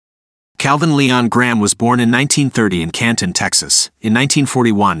Calvin Leon Graham was born in 1930 in Canton, Texas. In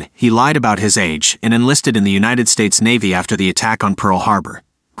 1941, he lied about his age and enlisted in the United States Navy after the attack on Pearl Harbour.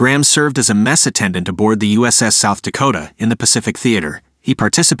 Graham served as a mess attendant aboard the USS South Dakota in the Pacific Theater. He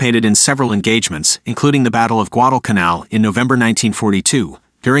participated in several engagements, including the Battle of Guadalcanal in November 1942.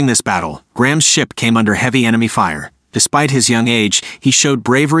 During this battle, Graham's ship came under heavy enemy fire. Despite his young age, he showed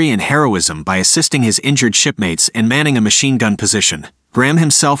bravery and heroism by assisting his injured shipmates and manning a machine gun position. Graham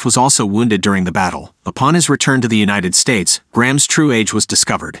himself was also wounded during the battle. Upon his return to the United States, Graham's true age was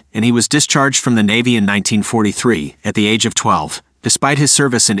discovered, and he was discharged from the Navy in 1943 at the age of 12. Despite his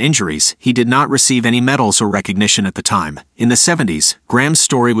service and injuries, he did not receive any medals or recognition at the time. In the 70s, Graham's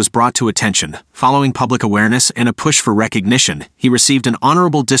story was brought to attention. Following public awareness and a push for recognition, he received an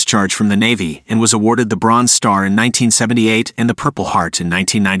honorable discharge from the Navy and was awarded the Bronze Star in 1978 and the Purple Heart in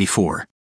 1994.